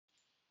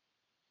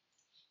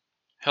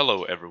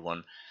Hello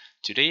everyone,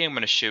 today I'm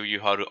going to show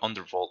you how to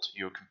undervolt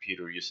your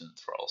computer using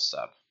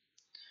Throttlestop.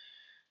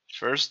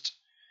 First,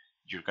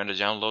 you're going to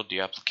download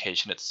the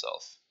application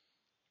itself.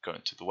 Go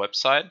into the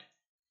website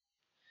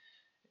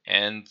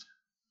and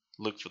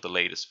look for the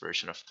latest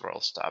version of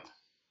Throttlestop.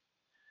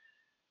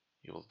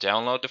 You will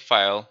download the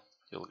file,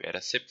 you'll get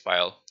a zip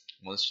file.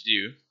 Once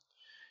you do,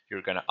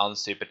 you're going to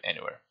unzip it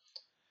anywhere.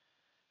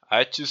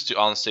 I choose to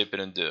unzip it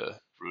in the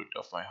root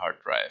of my hard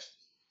drive.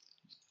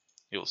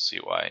 You'll see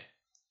why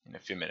in a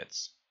few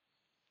minutes.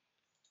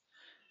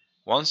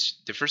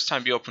 The first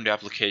time you open the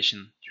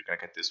application, you're going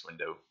to get this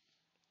window.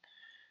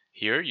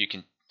 Here you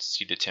can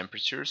see the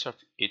temperatures of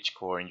each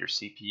core in your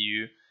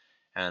CPU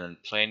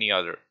and plenty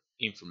other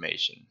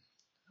information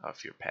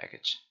of your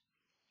package.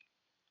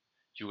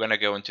 You're going to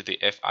go into the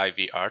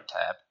FIVR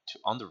tab to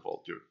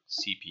undervolt your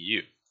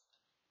CPU.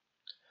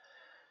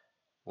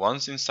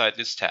 Once inside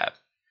this tab,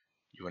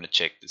 you want to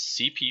check the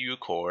CPU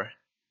core,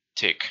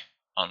 tick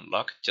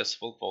unlock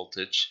adjustable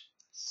voltage,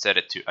 set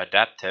it to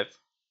adaptive,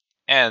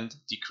 and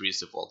decrease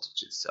the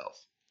voltage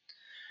itself.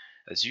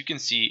 As you can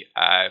see,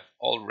 I've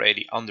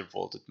already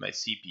undervolted my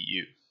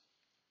CPU.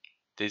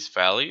 This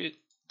value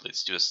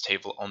leads to a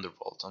stable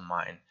undervolt on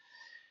mine.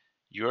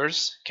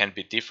 Yours can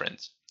be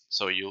different,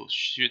 so you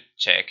should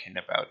check in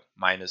about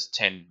minus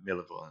 10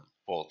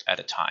 millivolt at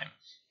a time.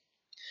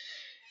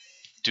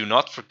 Do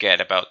not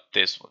forget about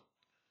this one.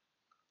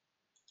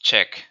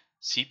 Check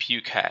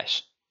CPU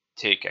cache,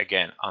 tick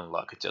again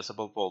unlock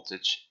adjustable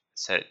voltage,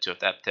 set it to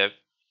adaptive,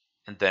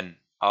 and then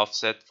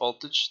offset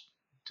voltage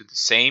to the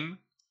same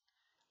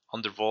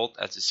undervolt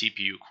as the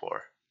CPU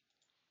core.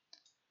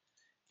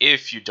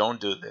 If you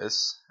don't do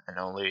this and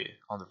only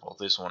undervolt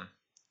this one,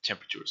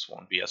 temperatures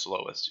won't be as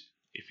low as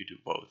if you do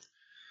both.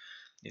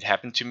 It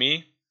happened to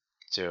me,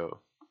 so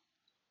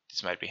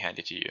this might be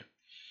handy to you.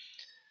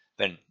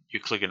 Then you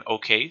click on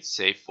OK,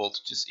 save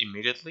voltages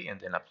immediately,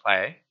 and then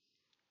apply.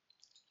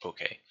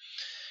 OK.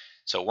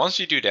 So once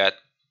you do that,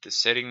 the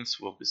settings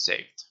will be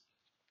saved.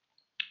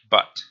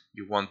 But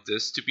you want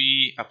this to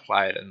be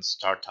applied and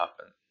start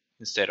up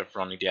instead of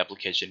running the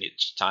application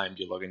each time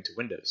you log into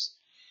Windows.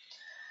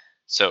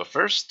 So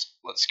first,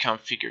 let's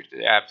configure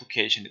the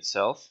application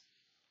itself.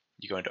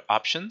 You go into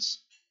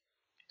Options.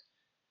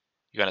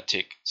 You're going to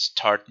tick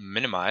Start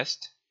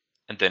Minimized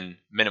and then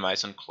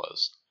Minimize and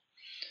Close.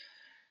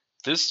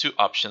 These two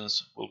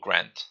options will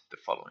grant the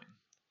following.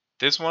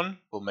 This one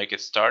will make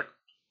it start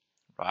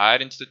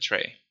right into the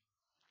tray.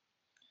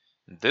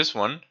 And this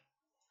one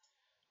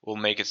will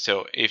make it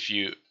so if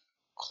you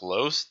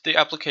close the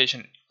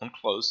application on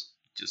close,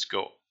 just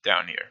go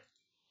down here.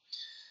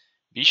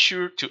 Be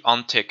sure to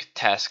untick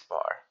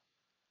Taskbar.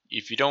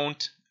 If you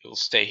don't, it will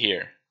stay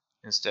here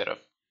instead of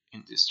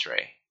in this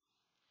tray.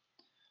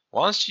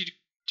 Once you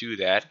do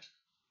that,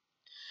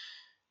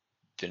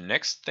 the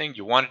next thing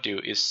you want to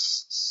do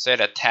is set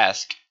a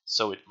task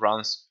so it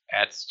runs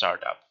at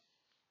startup.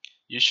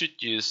 You should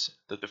use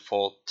the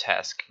default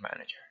task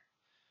manager,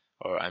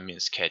 or I mean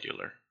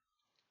scheduler.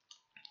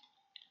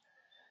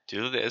 To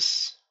do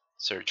this,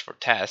 search for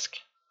task,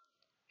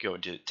 go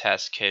into the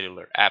task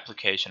scheduler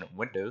application of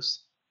Windows,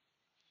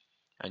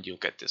 and you'll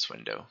get this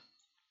window.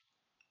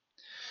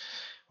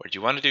 What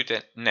you want to do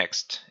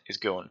next is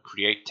go and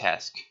create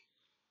task.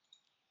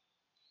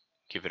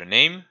 Give it a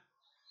name,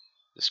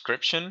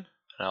 description,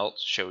 and I'll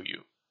show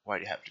you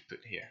what you have to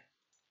put here.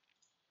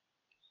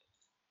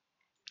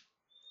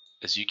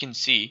 As you can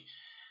see,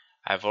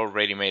 I've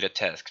already made a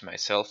task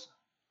myself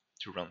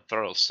to run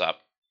Throttlestop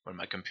when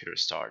my computer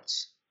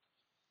starts.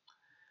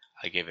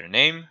 I gave it a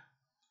name,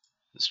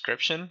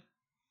 description,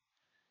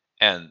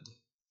 and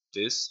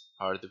these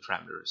are the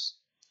parameters.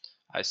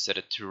 I set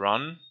it to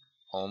run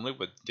only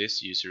with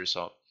this user is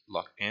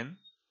logged in.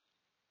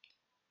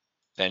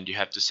 Then you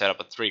have to set up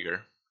a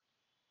trigger.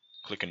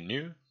 Click on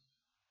New.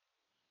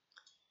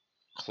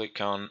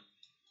 Click on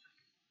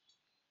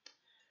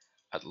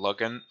Add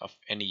login of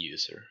any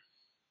user.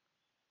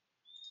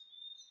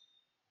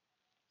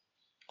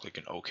 Click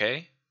on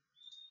OK.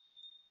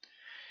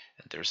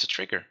 And there's a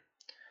trigger.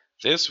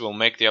 This will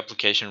make the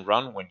application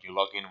run when you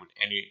log in with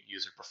any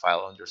user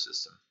profile on your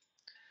system.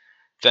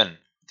 Then,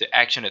 the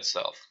action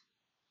itself.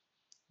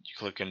 You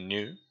click on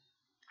New,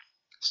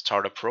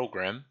 Start a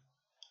Program,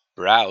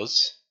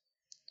 Browse,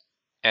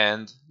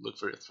 and look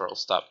for the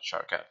Throttlestop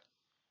shortcut.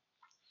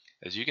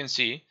 As you can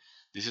see,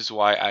 this is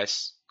why I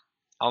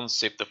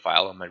unzip the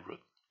file on my root.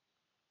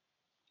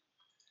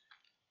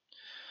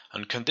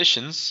 On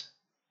Conditions,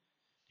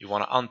 you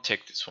want to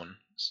untick this one.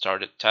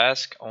 Start a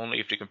task only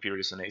if the computer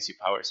is on AC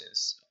power,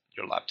 since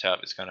your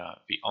laptop is going to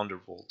be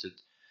undervolted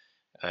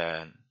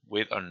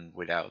with and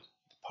without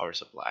the power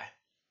supply.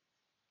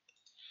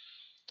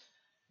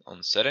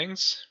 On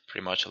Settings,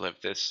 pretty much I'll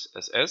leave this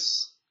as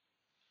is.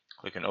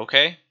 Click on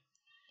OK.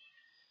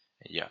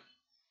 Yeah.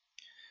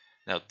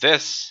 Now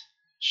this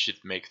should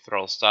make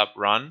Throttlestop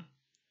run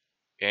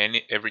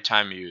every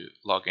time you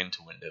log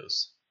into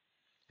Windows.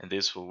 And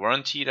this will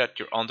guarantee that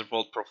your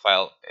Undervolt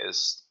profile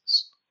is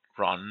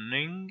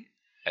running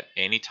at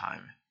any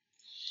time.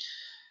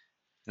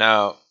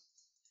 Now,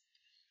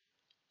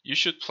 You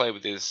should play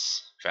with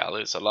these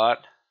values a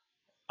lot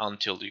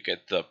until you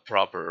get the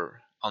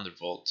proper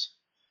undervolt,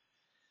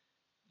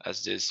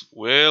 as this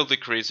will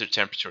decrease your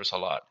temperatures a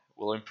lot,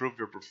 will improve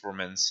your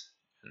performance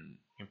and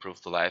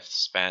improve the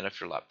lifespan of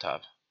your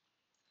laptop.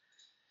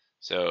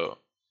 So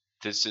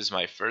this is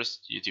my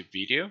first YouTube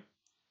video,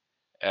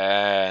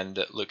 and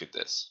look at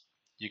this.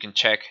 You can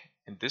check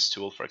in this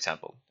tool, for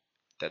example,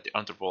 that the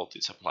undervolt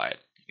is applied.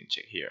 You can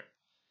check here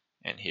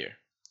and here.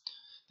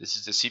 This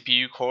is the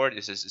CPU core,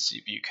 this is the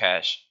CPU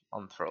cache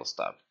on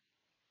Throttlestop.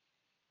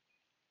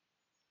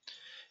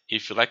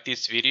 If you like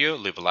this video,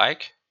 leave a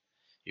like.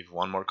 If you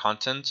want more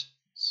content,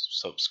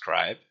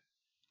 subscribe.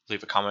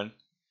 Leave a comment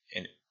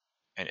and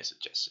any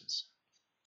suggestions.